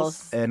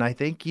bubbles. And I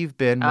think you've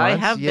been once. I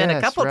have been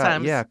a couple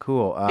times. Yeah,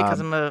 cool. Because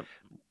I'm a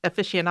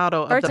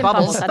aficionado birds of the and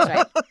bubbles. That's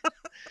right.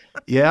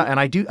 Yeah, and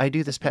I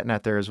do this pet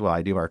nut there as well.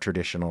 I do our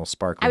traditional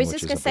sparkling. I was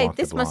just going to say,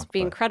 this Blanc, must be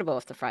incredible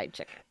with the fried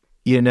chicken.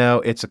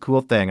 It's a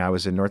cool thing. I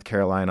was in North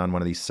Carolina on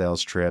one of these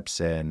sales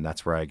trips, and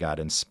that's where I got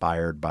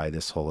inspired by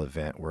this whole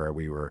event where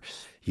we were,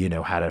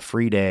 had a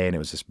free day, and it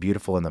was just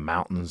beautiful in the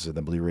mountains of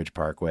the Blue Ridge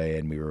Parkway.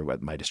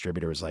 And my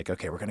distributor was like,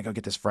 okay, we're going to go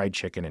get this fried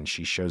chicken. And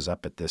she shows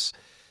up at this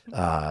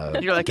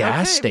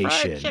gas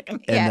station.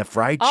 And the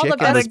fried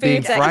chicken was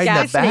being fried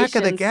in the back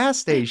of the gas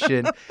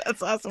station.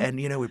 That's awesome.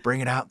 And, we bring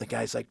it out. And the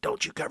guy's like,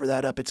 don't you cover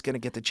that up. It's going to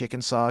get the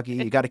chicken soggy.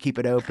 You got to keep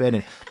it open.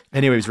 And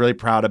anyway, he was really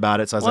proud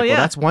about it. So I was well,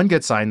 that's one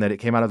good sign that it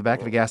came out of the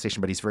back of a gas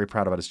station, but he's very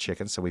proud about his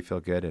chicken. So we feel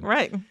good.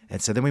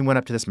 And so then we went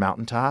up to this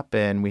mountaintop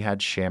and we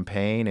had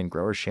champagne and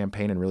grower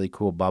champagne and really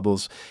cool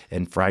bubbles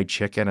and fried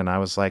chicken. And I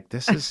was like,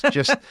 this is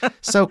just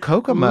so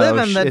Kokomo.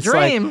 Living the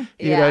dream.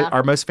 Like,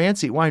 our most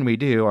fancy wine we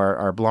do,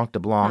 our Blanc de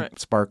Blanc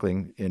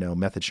sparkling,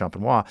 method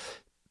champenois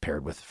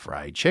paired with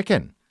fried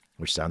chicken,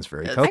 which sounds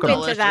very Kokomo. I've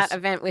been to that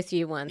event with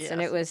you once,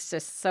 and it was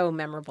just so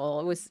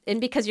memorable.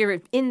 And because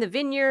you're in the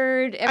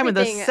vineyard,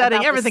 the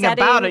setting, everything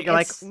about it, you're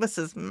like, this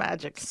is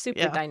magic.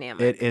 Super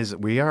dynamic. It is.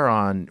 We're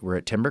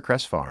at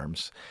Timbercrest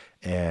Farms,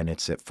 and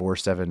it's at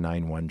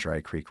 4791 Dry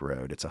Creek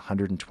Road. It's a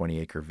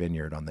 120-acre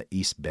vineyard on the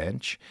East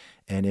Bench,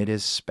 and it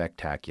is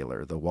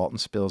spectacular. The Walton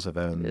Spills have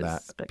owned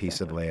that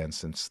piece of land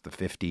since the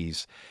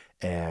 50s,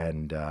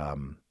 and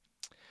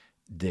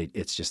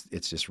it's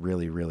just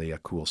really, really a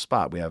cool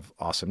spot. We have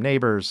awesome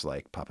neighbors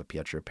like Papa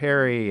Pietro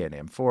Perry and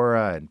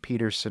Amphora and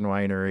Peterson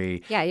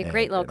Winery. Yeah, you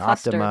great little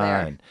cluster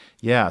there.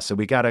 And so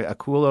we got a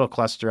cool little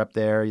cluster up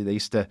there. They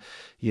used to,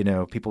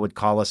 people would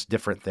call us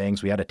different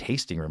things. We had a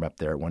tasting room up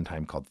there at one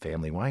time called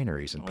Family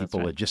Wineries, and people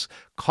would just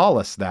call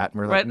us that. And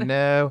we're like,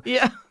 no.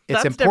 Yeah,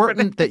 it's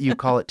important that you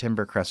call it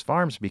Timbercrest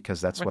Farms because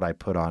that's what I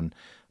put on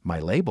my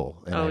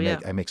label, and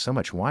I make so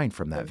much wine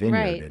from that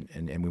vineyard,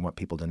 and we want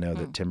people to know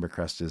that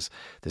Timbercrest is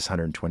this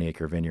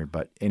 120-acre vineyard.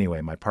 But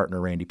anyway, my partner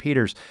Randy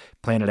Peters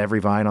planted every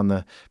vine on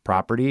the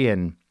property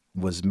and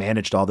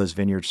managed all those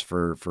vineyards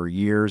for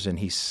years, and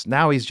he's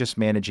just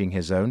managing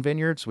his own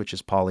vineyards, which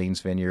is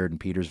Pauline's vineyard and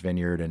Peter's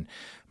vineyard and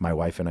my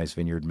wife and I's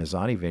vineyard,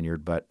 Mazzani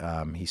vineyard. But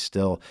he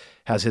still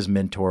has his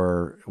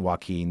mentor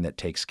Joaquin that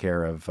takes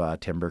care of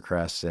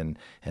Timbercrest and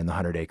the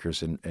 100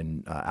 acres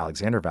in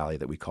Alexander Valley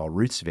that we call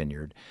Ruth's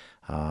Vineyard.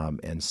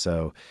 And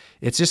so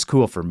it's just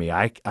cool for me.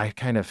 I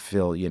kind of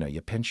feel,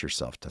 you pinch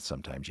yourself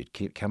sometimes. You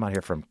come out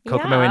here from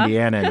Kokomo,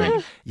 Indiana,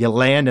 and you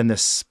land in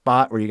this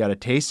spot where you got a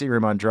tasting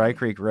room on Dry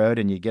Creek Road,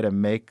 and you get to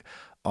make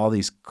all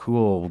these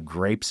cool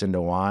grapes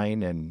into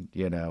wine, and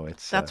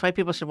it's that's why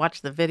people should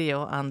watch the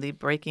video on the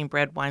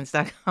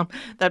breakingbreadwines.com.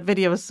 That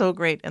video is so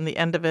great, and the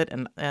end of it,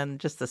 and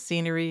just the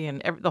scenery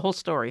and the whole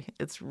story.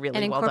 It's really well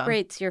done. And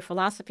incorporates your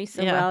philosophy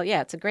so well.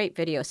 Yeah, it's a great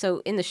video.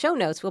 So in the show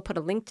notes, we'll put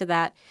a link to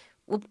that.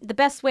 Well, the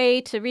best way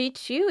to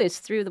reach you is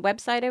through the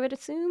website, I would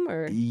assume,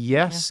 or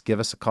yes, give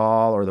us a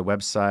call or the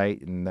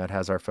website, and that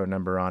has our phone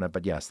number on it.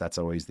 But yes, that's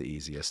always the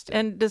easiest.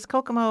 And does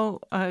Kokomo?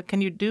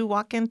 Can you do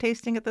walk-in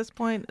tasting at this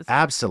point?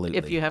 Absolutely,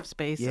 if you have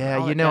space. Yeah,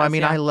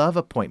 I love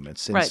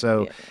appointments, and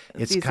so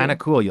it's kind of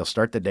cool. You'll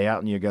start the day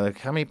out, and you go, like,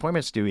 how many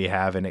appointments do we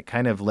have? And it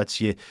kind of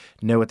lets you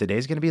know what the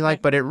day's going to be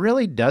like. But it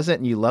really doesn't.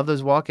 And you love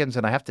those walk-ins.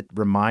 And I have to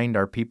remind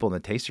our people in the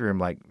tasting room,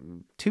 like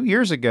 2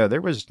 years ago,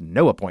 there was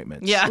no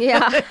appointments.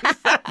 Yeah.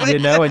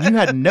 And you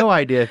had no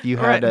idea if you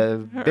had a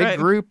big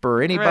group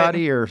or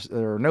anybody or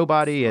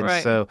nobody.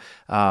 And so,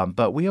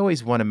 but we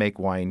always want to make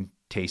wine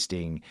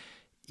tasting,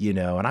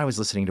 and I was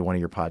listening to one of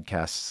your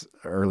podcasts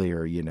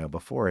earlier,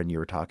 before, and you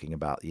were talking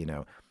about,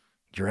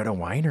 you're at a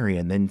winery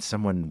and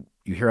then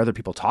you hear other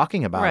people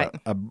talking about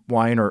a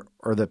wine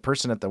or the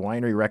person at the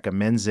winery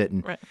recommends it.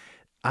 And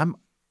I'm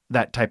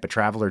that type of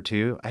traveler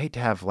too. I hate to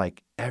have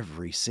like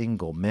every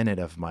single minute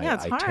of my Yeah,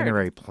 it's hard.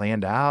 itinerary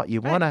planned out.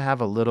 You want to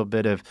have a little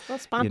bit of A little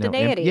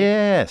spontaneity.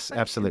 yes,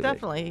 absolutely.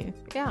 Definitely.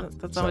 Yeah.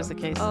 That's always the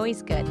case.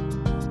 Always good.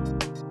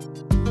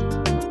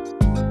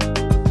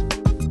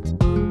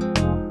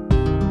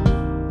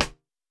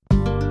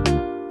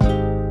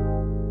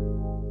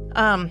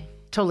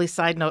 Totally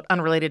side note,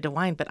 unrelated to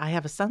wine, but I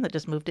have a son that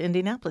just moved to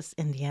Indianapolis,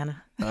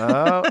 Indiana.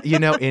 Oh,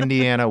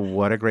 Indiana,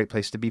 what a great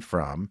place to be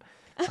from.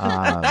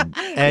 And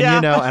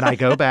and I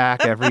go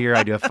back every year.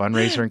 I do a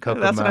fundraiser in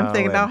Kokomo. That's what I'm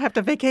thinking. Now I have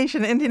to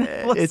vacation in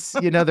Indianapolis. It's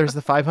there's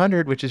the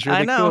 500, which is really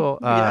I know.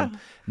 cool.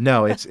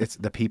 No, it's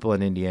the people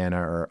in Indiana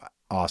are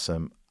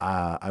awesome.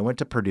 I went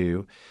to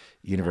Purdue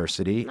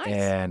University, Nice.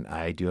 and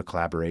I do a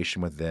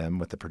collaboration with them,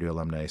 with the Purdue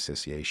Alumni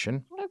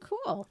Association. Oh,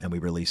 cool. And we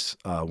release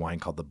a wine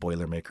called the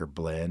Winemaker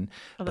blend.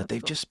 Oh, but that's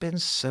they've cool. just been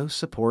so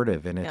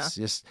supportive. And it's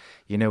just,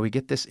 we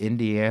get this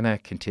Indiana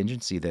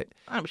contingency that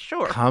I'm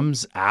sure.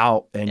 comes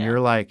out, and Yeah.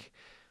 you're like,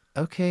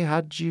 okay,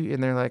 how'd you?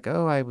 And they're like,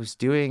 oh, I was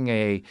doing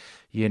a,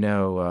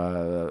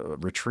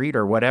 retreat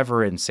or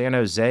whatever in San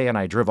Jose, and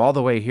I drove all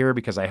the way here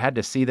because I had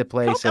to see the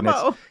place.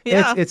 Kokomo.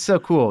 And it's so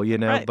cool,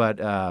 Right. But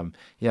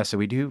so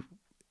we do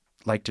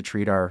like to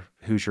treat our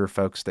Hoosier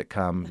folks that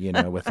come,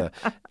 with a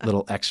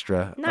little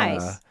extra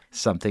Nice.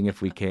 something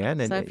if we can.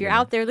 And, So if you're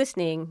out there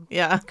listening,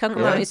 Yeah.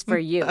 Kokomo Right. is for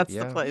you. That's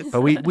the place.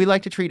 But we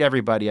like to treat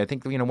everybody. I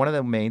think, one of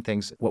the main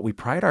things, what we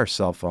pride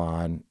ourselves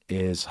on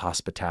is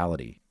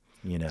hospitality.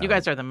 You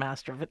guys are the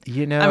master of it.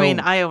 I I mean,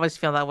 I always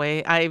feel that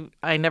way.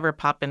 I never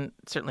pop in,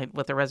 certainly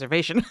with a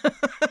reservation.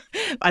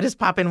 I just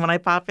pop in when I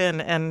pop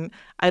in, and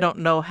I don't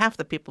know half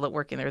the people that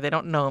work in there. They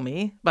don't know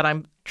me, but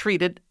I'm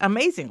treated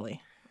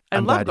amazingly.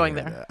 I'm love glad to going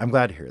hear there. that. I'm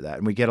glad to hear that.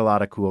 And we get a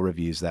lot of cool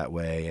reviews that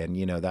way. And,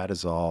 that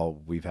is all.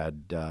 We've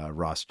had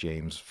Ross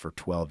James for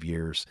 12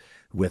 years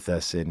with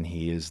us, and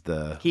he is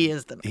the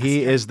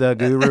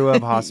guru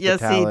of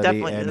hospitality.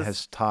 definitely and is.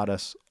 has taught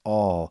us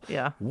all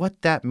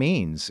what that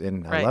means.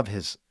 And I Right. love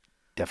his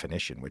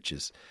definition, which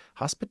is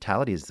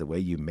hospitality is the way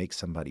you make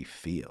somebody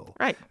feel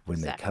Right.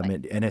 when they come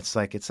in. And it's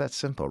like, it's that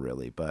simple,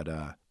 really, but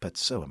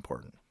so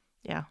important.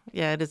 Yeah.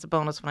 Yeah, it is a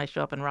bonus when I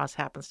show up and Ross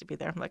happens to be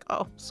there. I'm like,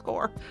 oh,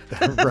 score.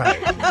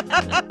 Right.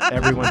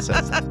 Everyone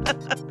says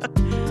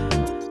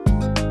that.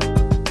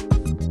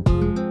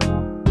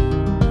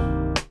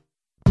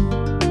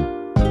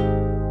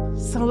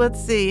 So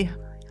let's see.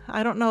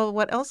 I don't know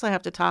what else I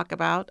have to talk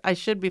about.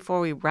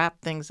 Before we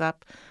wrap things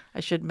up, I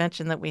should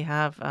mention that we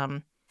have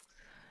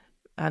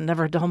a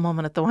never a dull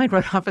moment at the Wine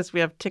Road office. We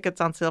have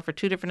tickets on sale for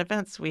 2 different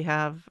events. We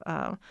have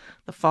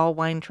the Fall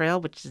Wine Trail,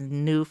 which is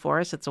new for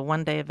us. It's a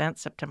one-day event,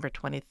 September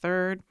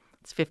 23rd.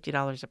 It's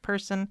 $50 a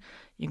person.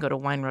 You can go to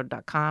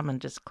wineroad.com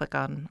and just click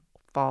on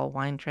Fall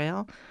Wine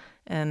Trail.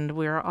 And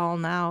we're all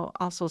now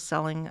also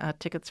selling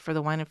tickets for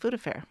the Wine and Food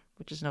Affair,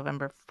 which is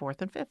November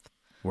 4th and 5th.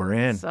 We're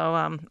in. So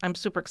I'm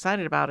super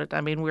excited about it.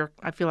 I mean,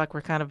 I feel like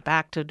we're kind of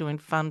back to doing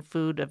fun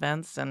food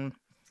events, and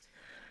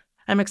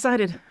I'm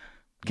excited.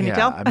 Can you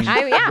tell? I mean,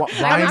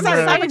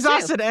 I'm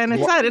exhausted and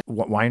excited.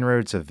 Wine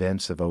Road's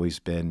events have always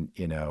been,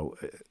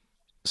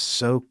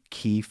 so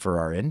key for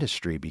our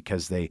industry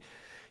because they,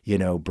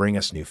 bring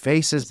us new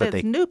faces, but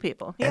it's new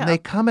people. Yeah. And they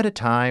come at a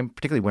time,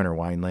 particularly Winter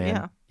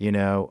Wineland,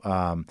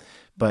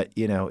 but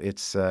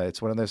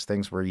it's one of those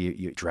things where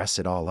you dress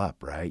it all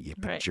up, right? You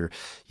put you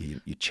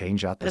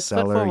change out the Let's look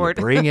cellar, you forward.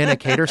 bring in a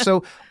caterer.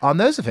 So on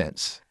those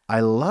events, I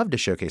love to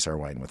showcase our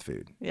wine with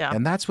food. Yeah.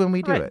 And that's when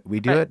we do it. We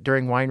do it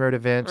during Wine Road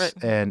events.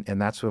 Right. And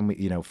that's when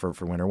we, for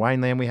Winter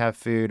Wineland, we have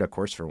food. Of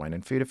course, for Wine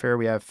and Food Affair,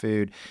 we have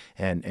food.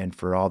 And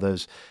for all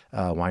those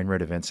Wine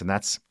Road events. And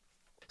that's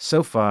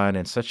so fun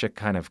and such a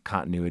kind of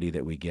continuity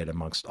that we get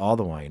amongst all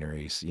the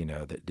wineries,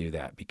 that do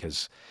that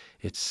because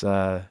it's,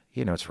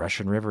 it's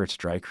Russian River, it's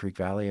Dry Creek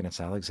Valley, and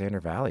it's Alexander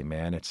Valley,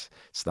 man. It's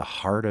the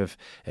heart of,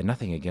 and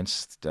nothing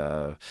against,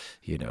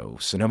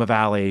 Sonoma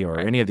Valley or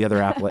any of the other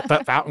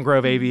Fountain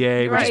Grove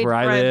AVA, which is where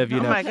I live, Oh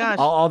my gosh.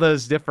 all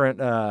those different.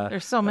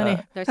 There's so many.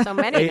 There's so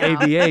many now.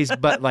 AVAs,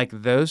 but like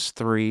those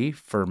 3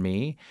 for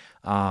me,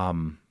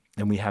 and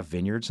we have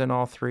vineyards in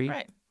all 3.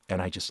 Right.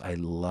 And I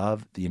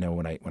love,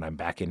 when I'm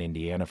back in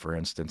Indiana, for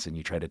instance, and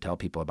you try to tell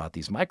people about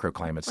these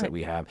microclimates that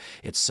we have,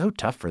 it's so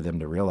tough for them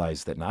to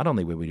realize that not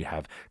only would we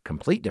have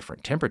complete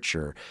different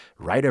temperature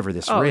right over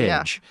this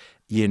ridge,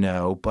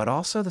 but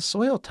also the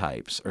soil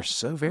types are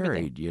so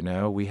varied.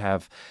 We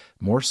have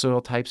more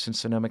soil types in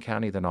Sonoma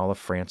County than all of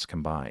France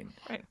combined.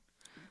 Right.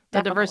 The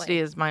Definitely. diversity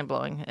is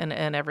mind-blowing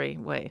in every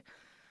way.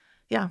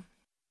 Yeah.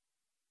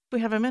 If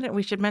we have a minute,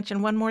 we should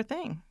mention one more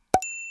thing.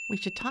 We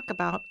should talk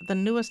about the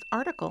newest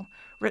article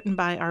written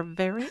by our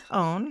very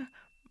own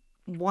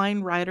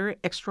wine writer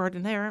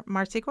extraordinaire,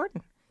 Marcy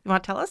Gordon. You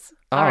want to tell us?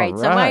 All right.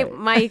 So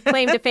my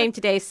claim to fame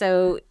today.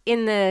 So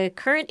in the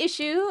current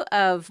issue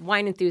of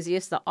Wine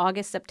Enthusiast, the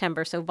August,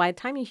 September. So by the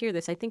time you hear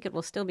this, I think it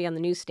will still be on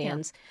the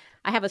newsstands.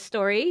 I have a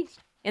story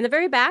in the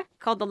very back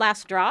called The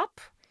Last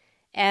Drop.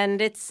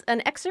 And it's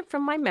an excerpt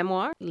from my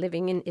memoir,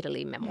 Living in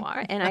Italy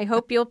memoir. And I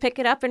hope you'll pick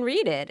it up and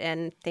read it.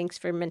 And thanks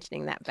for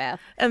mentioning that, Beth.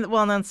 And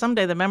then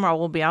someday the memoir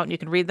will be out and you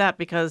can read that,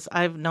 because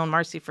I've known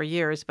Marcy for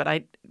years, but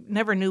I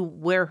never knew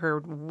where her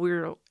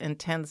real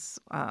intense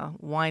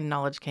wine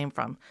knowledge came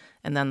from.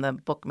 And then the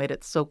book made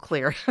it so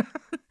clear.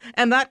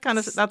 And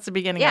that's the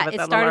beginning of it.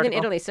 Yeah, it started in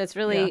Italy. So it's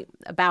really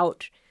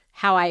about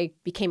how I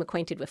became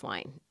acquainted with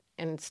wine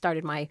and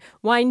started my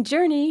wine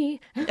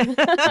journey.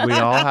 We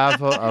all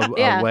have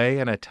a way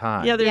and a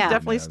time. Yeah, there's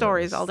definitely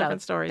stories, all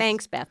different stories.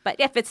 Thanks, Beth. But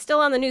if it's still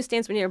on the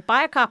newsstands when you're,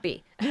 buy a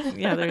copy.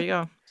 Yeah, there you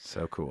go.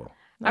 So cool.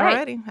 All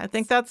righty. I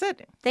think that's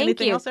it.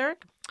 Anything else,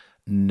 Eric?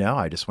 No,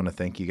 I just want to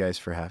thank you guys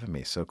for having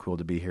me. So cool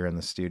to be here in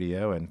the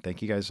studio. And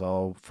thank you guys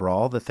all for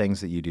all the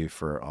things that you do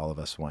for all of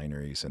us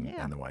wineries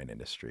and the wine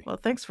industry. Well,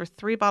 thanks for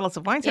 3 bottles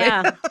of wine today.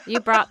 Yeah, you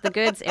brought the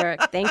goods,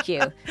 Eric. Thank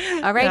you.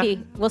 All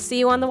righty. We'll see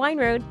you on the wine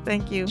road.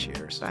 Thank you.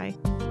 Cheers. Bye.